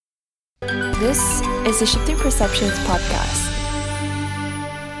This is the Shifting Perceptions podcast.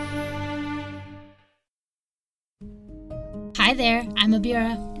 Hi there, I'm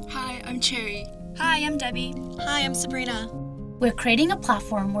Abira. Hi, I'm Cherry. Hi, I'm Debbie. Hi, I'm Sabrina. We're creating a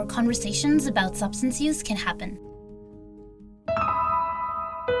platform where conversations about substance use can happen.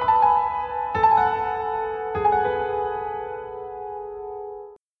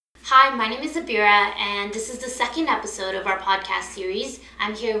 Hi, my name is Abira, and this is the second episode of our podcast series.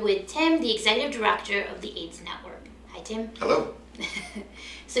 I'm here with Tim, the Executive Director of the AIDS Network. Hi, Tim. Hello.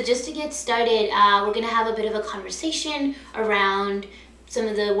 So just to get started, we're going to have a bit of a conversation around some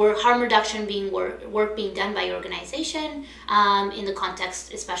of the harm reduction work being done by your organization in the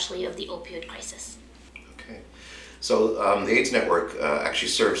context especially of the opioid crisis. Okay. So the AIDS Network actually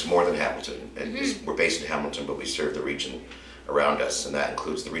serves more than Hamilton. We're based in Hamilton, but we serve the region around us, and that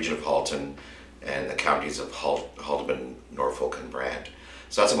includes the region of Halton and the counties of Haldimand, Norfolk, and Brant.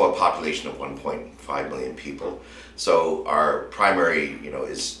 So that's about a population of 1.5 million people. So our primary,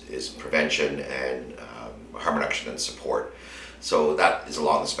 is prevention and harm reduction and support. So that is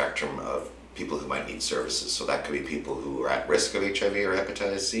along the spectrum of people who might need services. So that could be people who are at risk of HIV or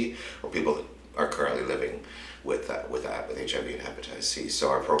hepatitis C, or people that are currently living with HIV and hepatitis C. So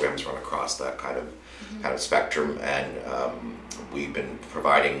our programs run across that kind of spectrum, and we've been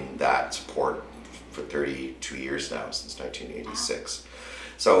providing that support for 32 years now, since 1986.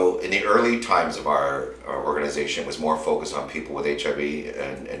 So in the early times of our organization, it was more focused on people with HIV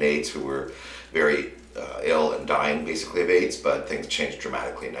and AIDS who were very ill and dying basically of AIDS, but things changed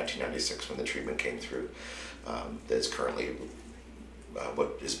dramatically in 1996 when the treatment came through. That's currently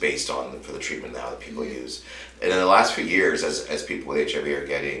what is based on for the treatment now that people use. And in the last few years, as people with HIV are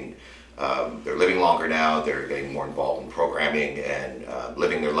getting, they're living longer now, they're getting more involved in programming and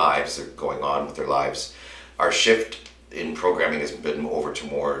living their lives, they're going on with their lives. Our shift in programming has been over to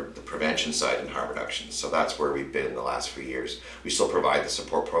more the prevention side and harm reduction. So that's where we've been in the last few years. We still provide the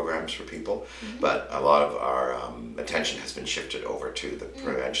support programs for people, but a lot of our attention has been shifted over to the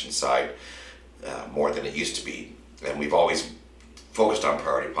prevention side more than it used to be. And we've always focused on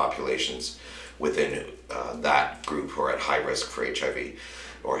priority populations within that group who are at high risk for HIV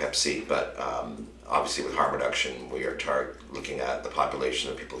or Hep C. But obviously with harm reduction, we are looking at the population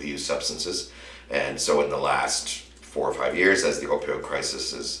of people who use substances. And so in the last 4 or 5 years, as the opioid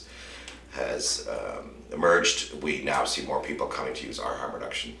crisis has emerged, we now see more people coming to use our harm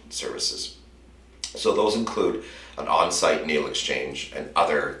reduction services. So those include an on-site needle exchange and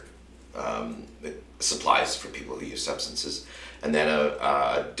other supplies for people who use substances, and then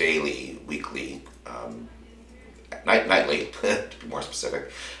a daily, weekly, nightly, to be more specific,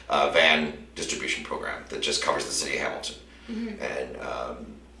 van distribution program that just covers the city of Hamilton. And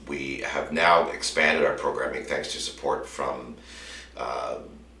we have now expanded our programming thanks to support from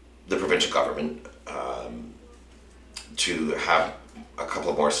the provincial government to have a couple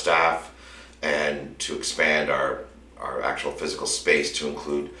of more staff and to expand our actual physical space to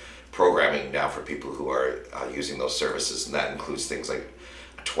include programming now for people who are using those services. And that includes things like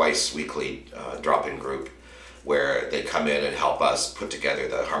a twice weekly drop-in group where they come in and help us put together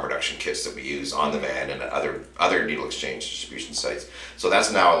the harm reduction kits that we use on the van and at other needle exchange distribution sites. So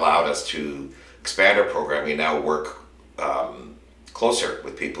that's now allowed us to expand our programming and now work closer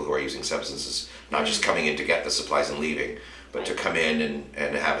with people who are using substances, not just coming in to get the supplies and leaving, but to come in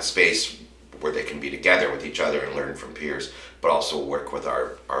and have a space where they can be together with each other and learn from peers, but also work with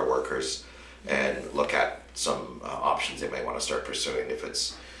our workers and look at some options they may want to start pursuing.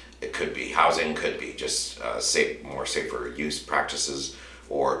 It could be housing, could be just more safer use practices,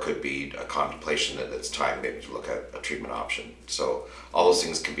 or it could be a contemplation that it's time maybe to look at a treatment option. So all those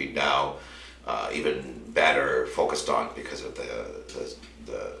things can be now even better focused on because of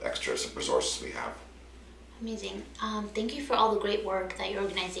the extra resources we have. Amazing. Thank you for all the great work that your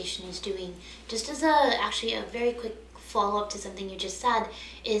organization is doing. Just as a very quick follow-up to something you just said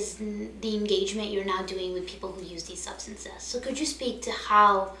is the engagement you're now doing with people who use these substances. So could you speak to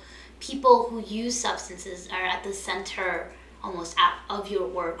how people who use substances are at the center almost of your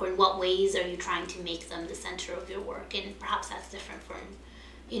work, or in what ways are you trying to make them the center of your work? And perhaps that's different from,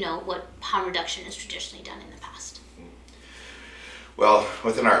 what harm reduction has traditionally done in the past. Well,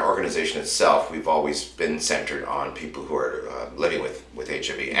 within our organization itself, we've always been centered on people who are living with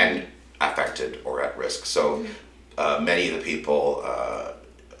HIV and affected or at risk. So many of the people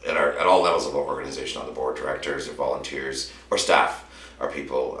at all levels of our organization, on the board, directors or volunteers or staff, are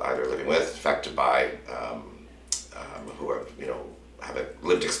people either living with, affected by, who are,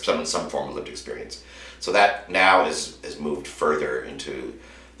 have some form of lived experience. So that now has moved further into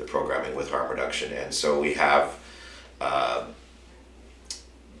the programming with harm reduction, and so we have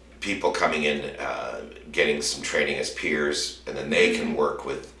people coming in, getting some training as peers, and then they can work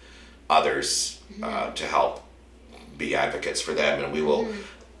with others to help be advocates for them, and we will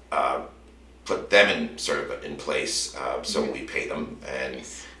put them in sort of in place, so we pay them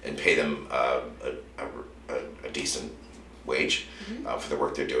and pay them a decent wage for the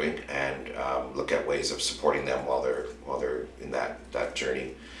work they're doing, and look at ways of supporting them while they're in that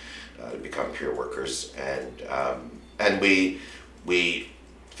journey to become peer workers, and we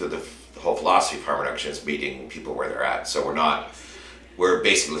the whole philosophy of harm reduction is meeting people where they're at. So we're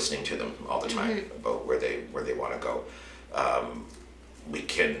basically listening to them all the time about where they want to go.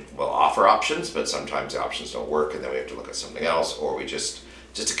 We'll offer options, but sometimes the options don't work, and then we have to look at something else, or we just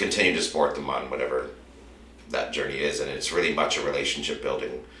to continue to support them on whatever that journey is. And it's really much a relationship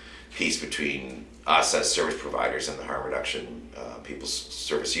building piece between us as service providers and the harm reduction people's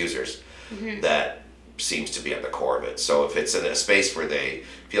service users that seems to be at the core of it. So if it's in a space where they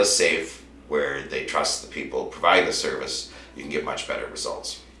feel safe, where they trust the people providing the service, you can get much better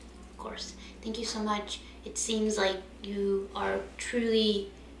results. Of course. Thank you so much. It seems like you are truly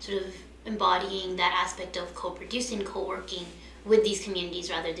sort of embodying that aspect of co-producing, co-working with these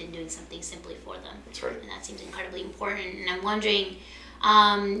communities rather than doing something simply for them. That's right. And that seems incredibly important. And I'm wondering,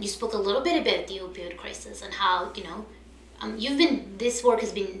 you spoke a little bit about the opioid crisis and how, this work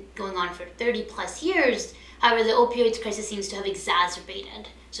has been going on for 30 plus years. However, the opioids crisis seems to have exacerbated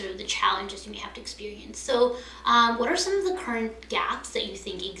sort of the challenges you may have to experience. So what are some of the current gaps that you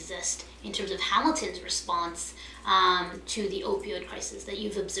think exist in terms of Hamilton's response to the opioid crisis that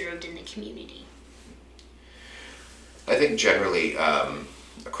you've observed in the community? I think generally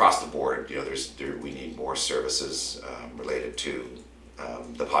across the board, we need more services related to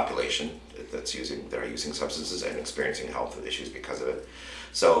the population that are using substances and experiencing health issues because of it.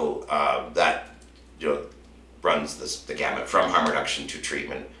 So that runs the gamut from harm reduction to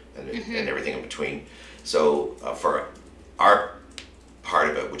treatment and everything in between. So for our part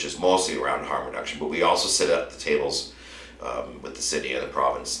of it, which is mostly around harm reduction, but we also sit at the tables with the city and the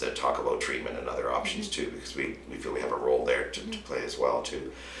province that talk about treatment and other options too, because we feel we have a role there to play as well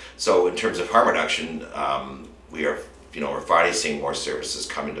too. So in terms of harm reduction, we're finally seeing more services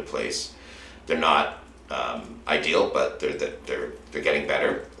come into place. They're not ideal, but they're getting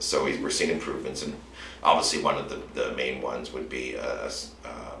better. So we're seeing improvements, and obviously one of the main ones would be a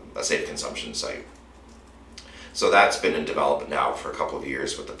safe consumption site. So that's been in development now for a couple of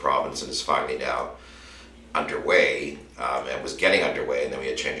years with the province, and is finally now underway, and was getting underway, and then we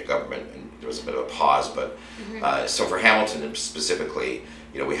had change of government, and there was a bit of a pause. But so for Hamilton specifically,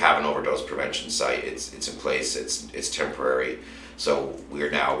 we have an overdose prevention site. It's in place. It's temporary. So we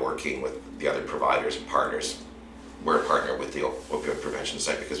are now working with the other providers and partners. We're a partner with the opioid prevention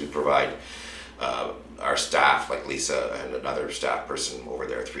site because we provide our staff, like Lisa and another staff person over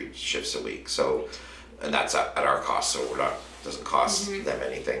there, 3 shifts a week. So, and that's at our cost. So doesn't cost them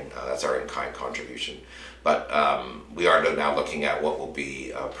anything. That's our in-kind contribution. But we are now looking at what will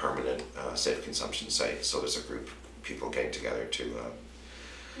be a permanent safe consumption site. So there's a group of people getting together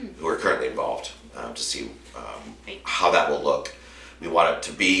who are currently involved to see how that will look. We want it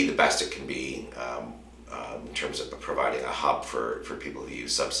to be the best it can be in terms of providing a hub for people who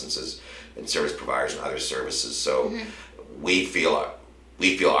use substances and service providers and other services. So we feel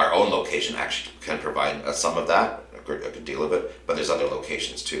our own location actually can provide some of that, a good deal of it, but there's other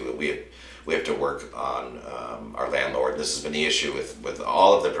locations too. We have to work on our landlord. This has been the issue with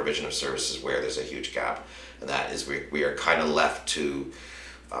all of the provision of services where there's a huge gap, and that is we are kind of left to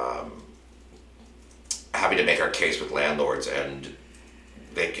having to make our case with landlords, and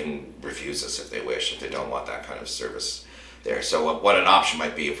they can refuse us if they wish, if they don't want that kind of service there. So what an option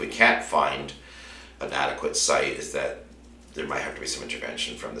might be if we can't find an adequate site is that there might have to be some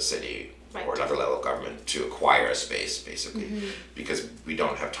intervention from the city or another level of government to acquire a space, basically, because we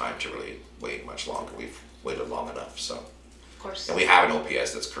don't have time to really wait much longer. We've waited long enough. So, of course. And we have an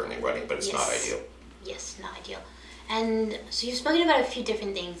OPS that's currently running, but it's not ideal. Yes, not ideal. And so you've spoken about a few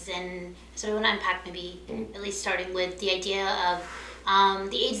different things, and so I want to unpack maybe at least starting with the idea of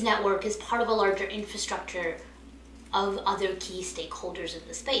the AIDS network is part of a larger infrastructure of other key stakeholders in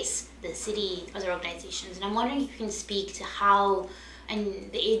the space, the city, other organizations. And I'm wondering if you can speak to how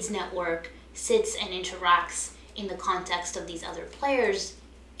the AIDS network sits and interacts in the context of these other players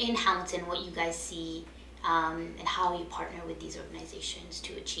in Hamilton, what you guys see, and how you partner with these organizations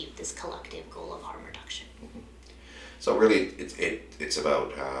to achieve this collective goal of harm reduction. So really, it's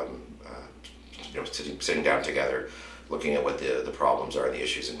about sitting down together, looking at what the problems are and the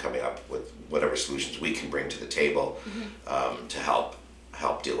issues, and coming up with whatever solutions we can bring to the table to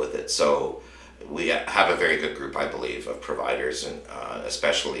help deal with it. So we have a very good group, I believe, of providers, and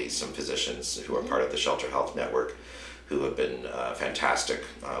especially some physicians who are part of the Shelter Health Network, who have been fantastic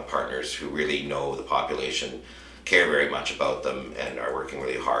partners who really know the population, care very much about them, and are working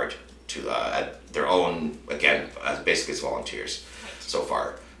really hard to at their own, again, basically as volunteers so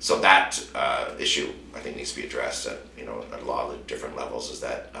far. So that issue, I think, needs to be addressed at a lot of the different levels. Is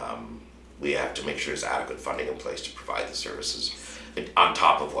that we have to make sure there's adequate funding in place to provide the services on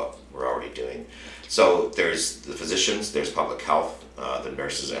top of what we're already doing. So there's the physicians, there's public health, the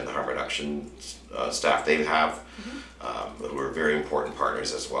nurses, and the harm reduction staff they have, who are very important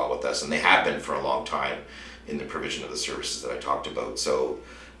partners as well with us, and they have been for a long time in the provision of the services that I talked about. So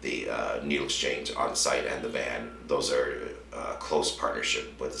the needle exchange on site and the van, those are close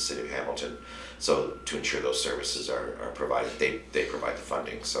partnership with the City of Hamilton. So to ensure those services are provided, they provide the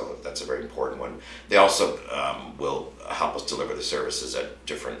funding. So that's a very important one. They also will help us deliver the services at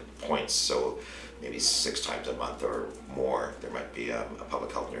different points. So maybe 6 times a month or more, there might be a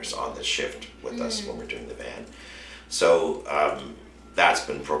public health nurse on the shift with us when we're doing the van. So that's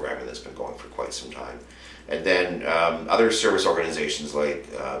been programming that's been going for quite some time. And then other service organizations like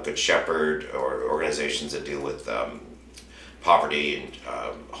Good Shepherd, or organizations that deal with poverty and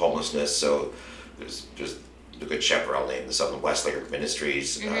homelessness. So there's the Good Shepherd, I'll name the Southern Wesleyan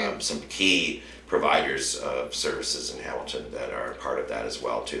Ministries, some key providers of services in Hamilton that are part of that as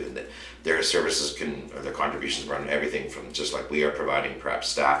well too. And their services their contributions run everything from just like we are providing perhaps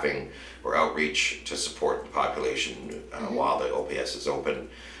staffing or outreach to support the population while the OPS is open,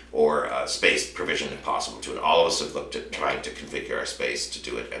 or space provision if possible too. And all of us have looked at trying to configure our space to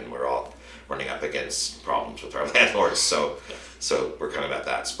do it, and we're all running up against problems with our landlords. So we're kind of at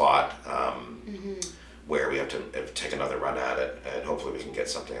that spot where we have to take another run at it, and hopefully we can get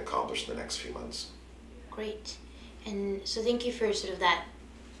something accomplished in the next few months. Great. And so thank you for sort of that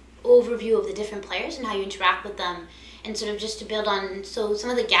overview of the different players and how you interact with them. And sort of just to build on, so some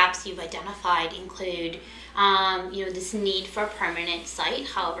of the gaps you've identified include this need for a permanent site,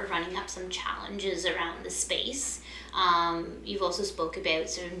 however, running up some challenges around the space. You've also spoke about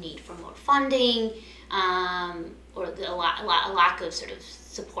sort of need for more funding, or a lack of sort of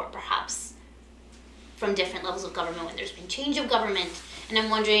support perhaps from different levels of government when there's been change of government. And I'm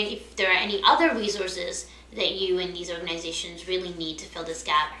wondering if there are any other resources that you and these organizations really need to fill this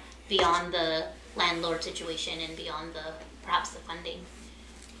gap beyond the landlord situation and beyond perhaps the funding.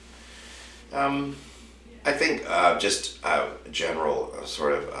 I think just general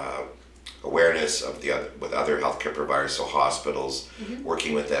sort of awareness of with other healthcare providers, so hospitals,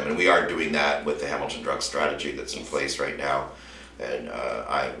 working with them, and we are doing that with the Hamilton Drug Strategy that's in place right now, and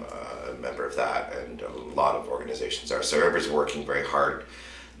I'm a member of that, and a lot of organizations are. So everybody's working very hard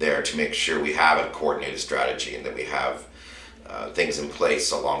there to make sure we have a coordinated strategy and that we have things in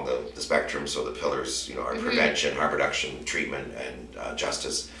place along the spectrum. So the pillars, are prevention, harm reduction, treatment, and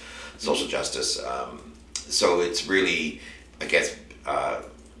justice, social justice. So it's really, I guess,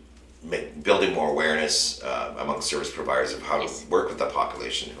 building more awareness among service providers of how to work with the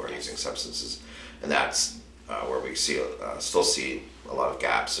population who are using substances, and that's where we still see a lot of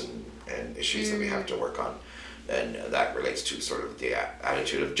gaps and issues that we have to work on, and that relates to sort of the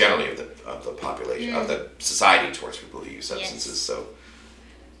attitude of generally of the population of the society towards people who use substances. So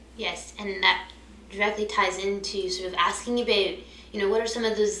yes, and that directly ties into sort of asking about what are some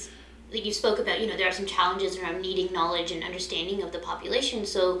of those that you spoke about. There are some challenges around needing knowledge and understanding of the population.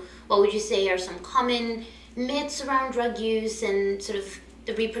 So what would you say are some common myths around drug use and sort of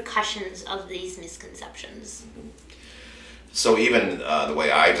the repercussions of these misconceptions? So even the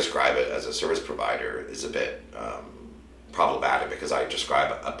way I describe it as a service provider is a bit problematic, because I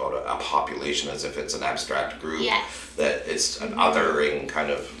describe about a population as if it's an abstract group, that it's an othering kind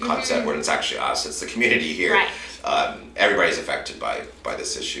of concept, when it's actually us, it's the community here. Right. Everybody's affected by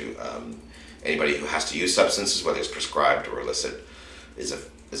this issue. Anybody who has to use substances, whether it's prescribed or illicit, is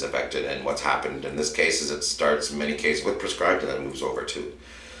affected. And what's happened in this case is it starts in many cases with prescribed and then moves over to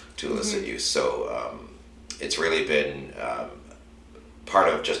illicit use. So it's really been part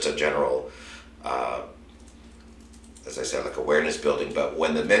of just a general, as I said, like awareness building. But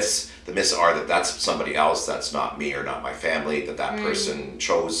when the myths are that that's somebody else, that's not me or not my family, that person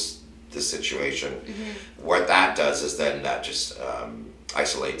chose this situation. What that does is then that just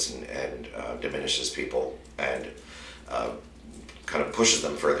isolates and diminishes people, and kind of pushes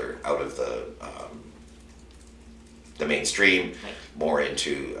them further out of the mainstream, more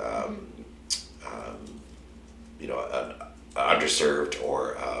into an underserved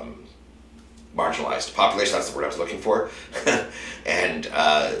or marginalized population. That's the word I was looking for. And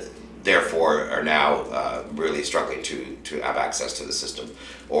therefore are now really struggling to have access to the system,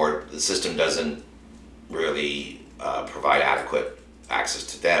 or the system doesn't really provide adequate access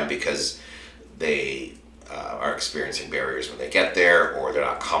to them because they are experiencing barriers when they get there, or they're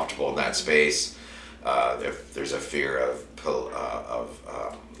not comfortable in that space. If there's a fear of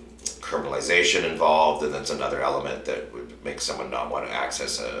criminalization involved, then that's another element that would make someone not want to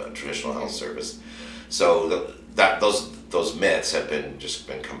access a traditional health service. So those myths have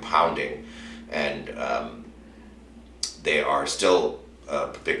been compounding, and they are still a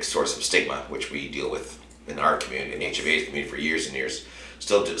big source of stigma, which we deal with in our community, in the HIV/AIDS community, for years and years.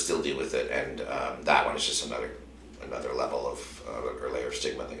 Still deal with it, and that one is just another level of or layer of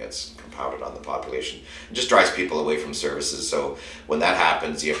stigma that gets compounded on the population. It just drives people away from services. So when that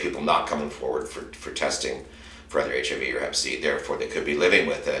happens, you have people not coming forward for testing for either HIV or Hep C. Therefore, they could be living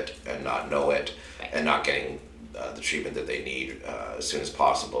with it and not know it, and not getting the treatment that they need as soon as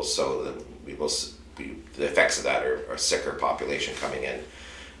possible. So the effects of that are sicker population coming in,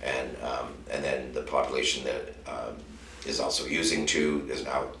 and then the population that is also using is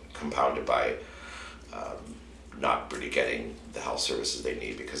now compounded by not really getting the health services they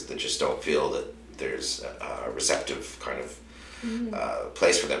need because they just don't feel that there's a receptive kind of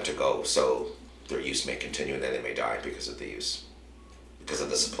place for them to go. So their use may continue, and then they may die because of the use, because of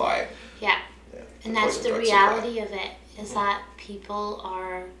the supply. Yeah. And that's the reality of it, is that people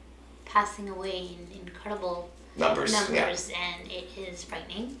are passing away in incredible numbers, and it is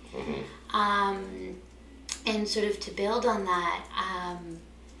frightening. And sort of to build on that,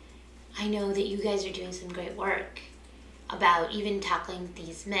 I know that you guys are doing some great work about even tackling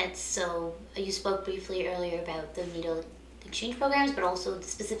these myths. So you spoke briefly earlier about the needle exchange programs, but also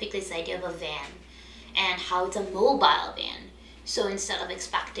specifically this idea of a van and how it's a mobile van. So instead of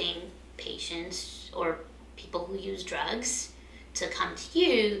expecting patients or people who use drugs to come to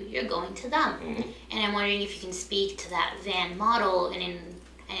you, you're going to them. And I'm wondering if you can speak to that van model, and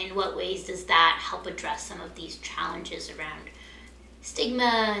in what ways does that help address some of these challenges around stigma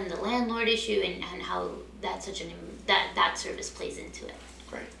and the landlord issue, and how that's that service plays into it.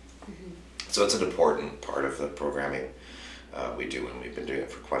 Right. So it's an important part of the programming we do, and we've been doing it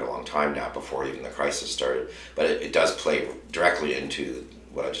for quite a long time now, before even the crisis started. But it does play directly into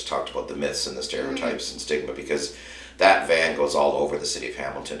what I just talked about, the myths and the stereotypes and stigma, because that van goes all over the city of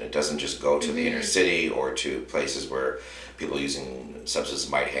Hamilton. It doesn't just go to the inner city or to places where people using substances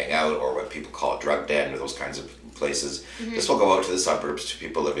might hang out, or what people call a drug den, or those kinds of places. This will go out to the suburbs, to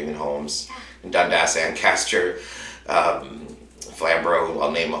people living in homes in Dundas, Ancaster, Flamborough.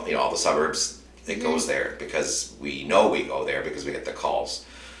 I'll name all the suburbs. It goes there because we know we go there because we get the calls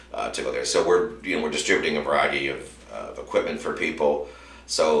to go there. So we're distributing a variety of equipment for people.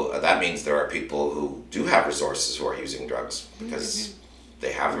 So that means there are people who do have resources who are using drugs because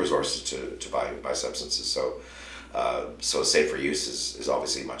they have the resources to buy substances. So safer use is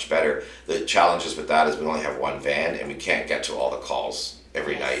obviously much better. The challenges with that is we only have one van, and we can't get to all the calls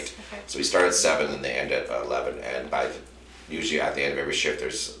every night. Okay. So we start at 7 and they end at 11, and usually at the end of every shift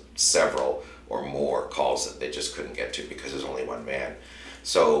there's several or more calls that they just couldn't get to because there's only one van.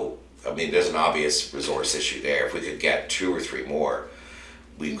 So I mean, there's an obvious resource issue there. If we could get 2 or 3 more,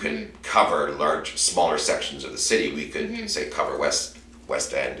 we could cover smaller sections of the city. We could say cover West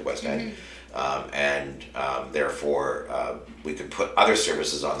End, and therefore we could put other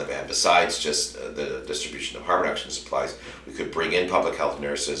services on the van besides just the distribution of harm reduction supplies. We could bring in public health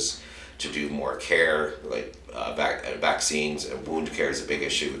nurses to do more care, like vaccines, and wound care is a big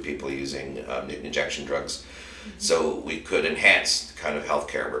issue with people using injection drugs. So we could enhance the kind of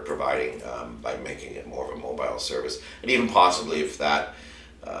healthcare we're providing by making it more of a mobile service. And even possibly if that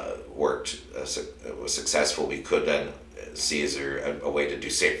was successful, we could then see is there a way to do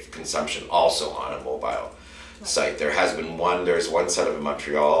safe consumption also on a mobile site. There's one set of in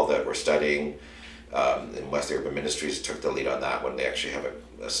Montreal that we're studying, in West Urban Ministries took the lead on that one. They actually have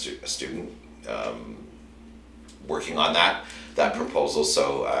a student working on that proposal,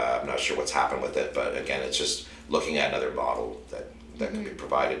 so I'm not sure what's happened with it, but again, it's just looking at another model that can be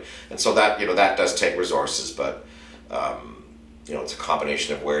provided. And so that that does take resources, but it's a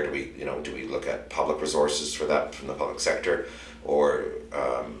combination of where do we look at public resources for that from the public sector, or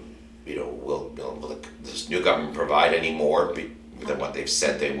will this new government provide any more than what they've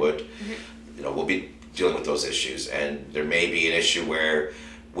said they would? We'll be dealing with those issues, and there may be an issue where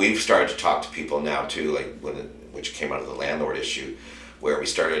we've started to talk to people now too, which came out of the landlord issue, where we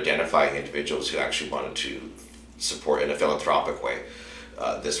started identifying individuals who actually wanted to support in a philanthropic way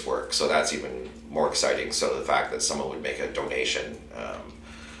this work. So that's even more exciting. So the fact that someone would make a donation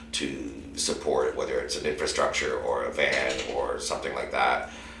to support, whether it's an infrastructure or a van or something like that,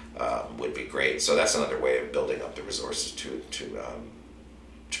 would be great. So that's another way of building up the resources to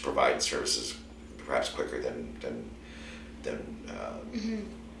provide services perhaps quicker than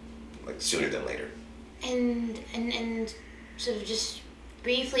like sooner than later. And sort of just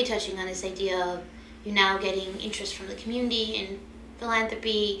briefly touching on this idea of you now getting interest from the community and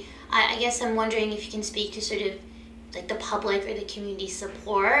philanthropy, I guess I'm wondering if you can speak to sort of like the public or the community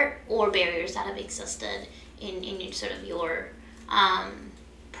support or barriers that have existed in sort of your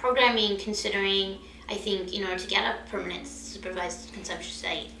programming, considering I think in order to get a permanent supervised consumption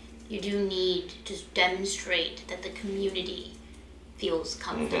site, you do need to demonstrate that the community feels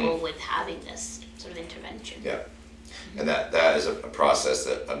comfortable with having this sort of intervention. Yeah. And that is a process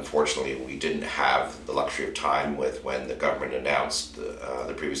that unfortunately we didn't have the luxury of time with when the government announced,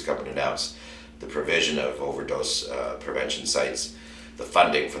 the previous government announced the provision of overdose prevention sites, the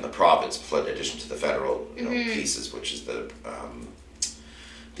funding from the province, in addition to the federal pieces, which is the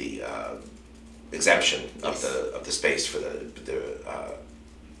exemption of the space for the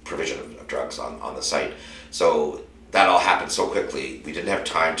provision of drugs on the site. So that all happened so quickly. We didn't have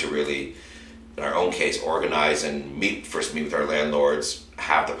time to really, in our own case, organize and first meet with our landlords,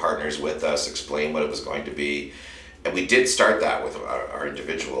 have the partners with us, explain what it was going to be. And we did start that with our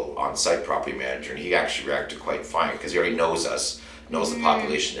individual on-site property manager, and he actually reacted quite fine because he already knows us, knows the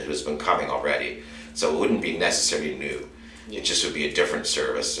population who's been coming already. So it wouldn't be necessarily new. It just would be a different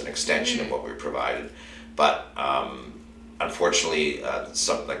service, an extension of what we provided. But unfortunately, when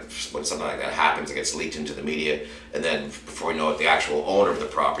something like that happens, it gets leaked into the media, and then before we know it, the actual owner of the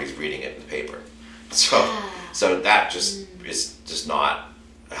property is reading it in the paper. So that just is just not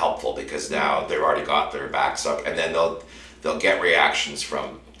helpful, because now they've already got their backs up, and then they'll get reactions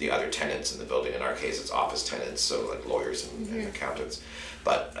from the other tenants in the building. In our case, it's office tenants, so like lawyers and accountants.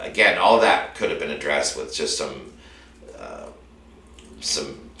 But again, all of that could have been addressed with just some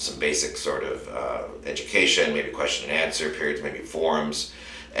basic sort of education, maybe question and answer periods, maybe forums.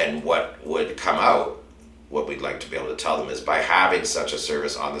 And what would come out, what we'd like to be able to tell them is, by having such a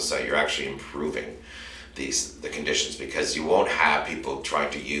service on the site, you're actually improving the conditions, because you won't have people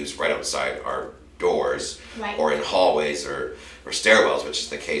trying to use right outside our doors, right, or in hallways or stairwells, which is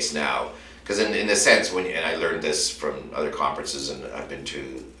the case now. Because in a sense, and I learned this from other conferences and I've been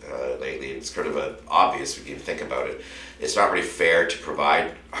to lately, it's kind of obvious if you think about it. It's not really fair to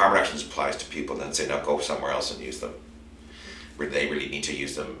provide harm reduction supplies to people and then say, no, go somewhere else and use them. They really need to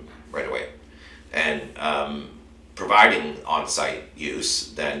use them right away. And providing on-site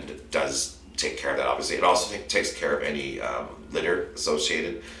use then does take care of that, obviously. It also takes care of any litter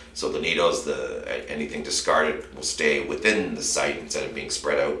associated. So the needles, anything discarded will stay within the site instead of being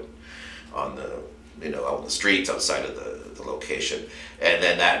spread out on out in the streets outside of the location. And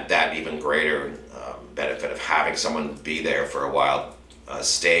then that even greater benefit of having someone be there for a while,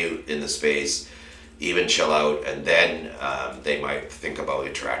 stay in the space, even chill out, and then they might think about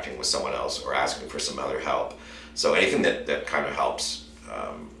interacting with someone else or asking for some other help. So anything that kind of helps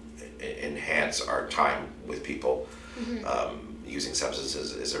enhance our time with people using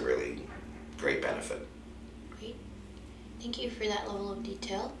substances is a really great benefit. Great. Thank you for that level of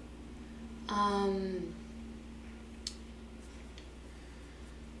detail. I'm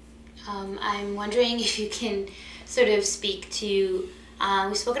wondering if you can sort of speak to,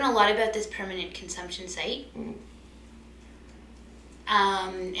 we've spoken a lot about this permanent consumption site. And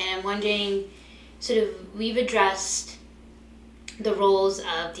I'm wondering, sort of, we've addressed the roles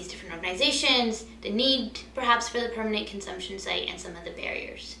of these different organizations, the need perhaps for the permanent consumption site, and some of the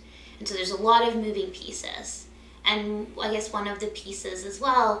barriers. And so there's a lot of moving pieces. And I guess one of the pieces as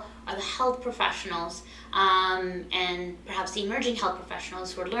well are the health professionals, and perhaps the emerging health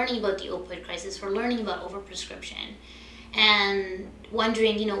professionals who are learning about the opioid crisis, who are learning about overprescription, and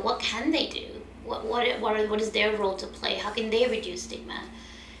wondering, what can they do? What is their role to play? How can they reduce stigma?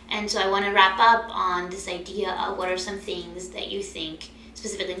 And so I want to wrap up on this idea of what are some things that you think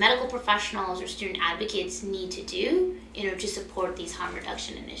specifically medical professionals or student advocates need to do in order to support these harm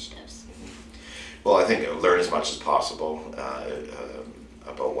reduction initiatives. Well, I think learn as much as possible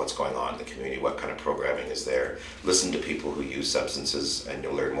about what's going on in the community, what kind of programming is there. Listen to people who use substances, and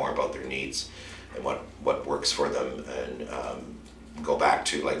you'll learn more about their needs and what works for them, and go back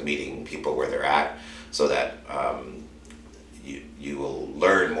to meeting people where they're at, so that you will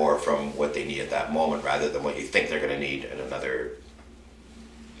learn more from what they need at that moment rather than what you think they're going to need in another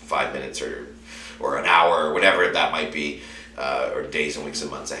 5 minutes or an hour or whatever that might be. Or days and weeks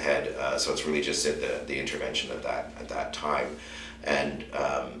and months ahead. So it's really just the intervention at that time. And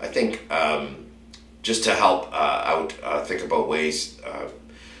I think just to help out, think about ways,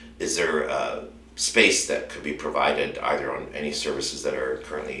 is there space that could be provided either on any services that are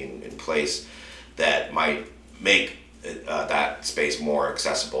currently in place that might make that space more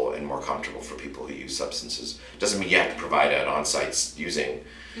accessible and more comfortable for people who use substances. Doesn't mean you have to provide an on-site using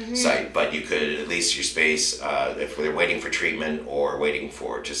site, but you could at least your space, if they're waiting for treatment or waiting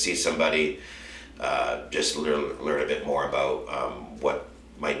to see somebody, just learn a bit more about what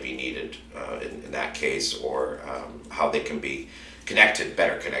might be needed in that case, or how they can be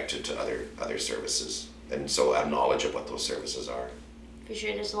better connected to other services, and so have knowledge of what those services are. For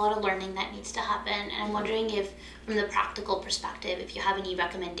sure, there's a lot of learning that needs to happen, and I'm wondering if, from the practical perspective, if you have any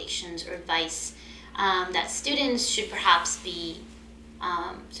recommendations or advice that students should perhaps be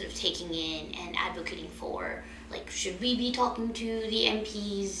sort of taking in and advocating for. Like, should we be talking to the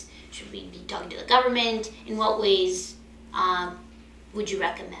MPs? Should we be talking to the government? In what ways would you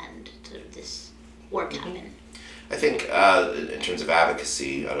recommend sort of this work happen? I think in terms of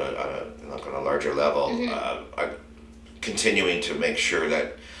advocacy on a larger level, continuing to make sure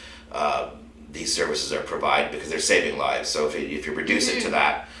that these services are provided, because they're saving lives. So if you reduce it to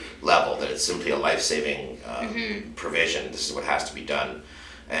that level, that it's simply a life-saving provision, this is what has to be done.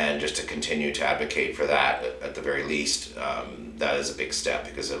 And just to continue to advocate for that at the very least, that is a big step,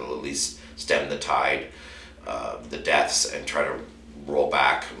 because it'll at least stem the tide, the deaths, and try to roll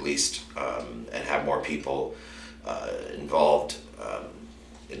back at least and have more people involved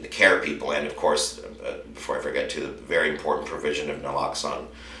in the care of people, and of course, before I forget, to the very important provision of naloxone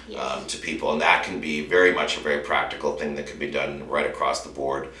to people. And that can be very much a very practical thing that could be done right across the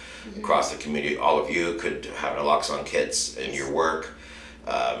board, across the community. All of you could have naloxone kits in your work,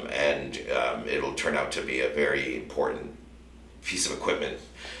 and it'll turn out to be a very important piece of equipment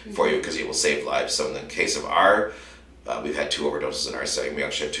for you, because it will save lives. So in the case of we've had 2 overdoses in our setting. We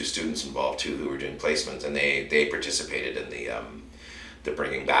actually had 2 students involved too who were doing placements, and they participated in the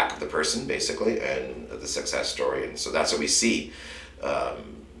bringing back of the person, basically, and the success story. And so that's what we see.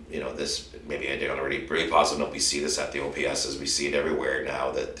 This, maybe I did on a really positive note, we see this at the OPSs. We see it everywhere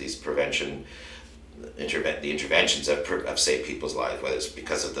now, that these the interventions have saved people's lives, whether it's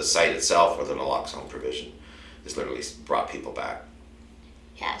because of the site itself or the naloxone provision. It's literally brought people back.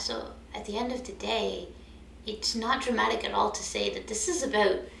 Yeah, so at the end of the day, it's not dramatic at all to say that this is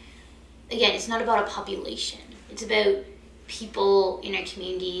about, again, it's not about a population. It's about people in our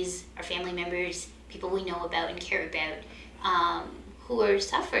communities, our family members, people we know about and care about, who are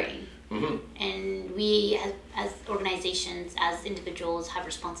suffering. And we, as organizations, as individuals, have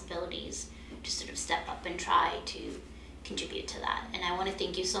responsibilities to sort of step up and try to contribute to that. And I want to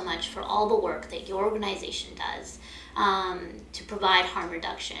thank you so much for all the work that your organization does to provide harm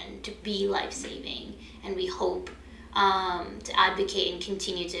reduction, to be life-saving. And we hope to advocate and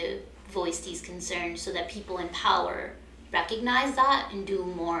continue to voice these concerns so that people in power recognize that and do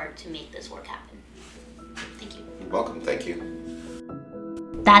more to make this work happen. Thank you. You're welcome. Thank you.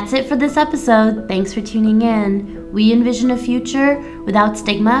 That's it for this episode. Thanks for tuning in. We envision a future without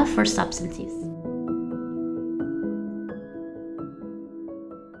stigma for substance use.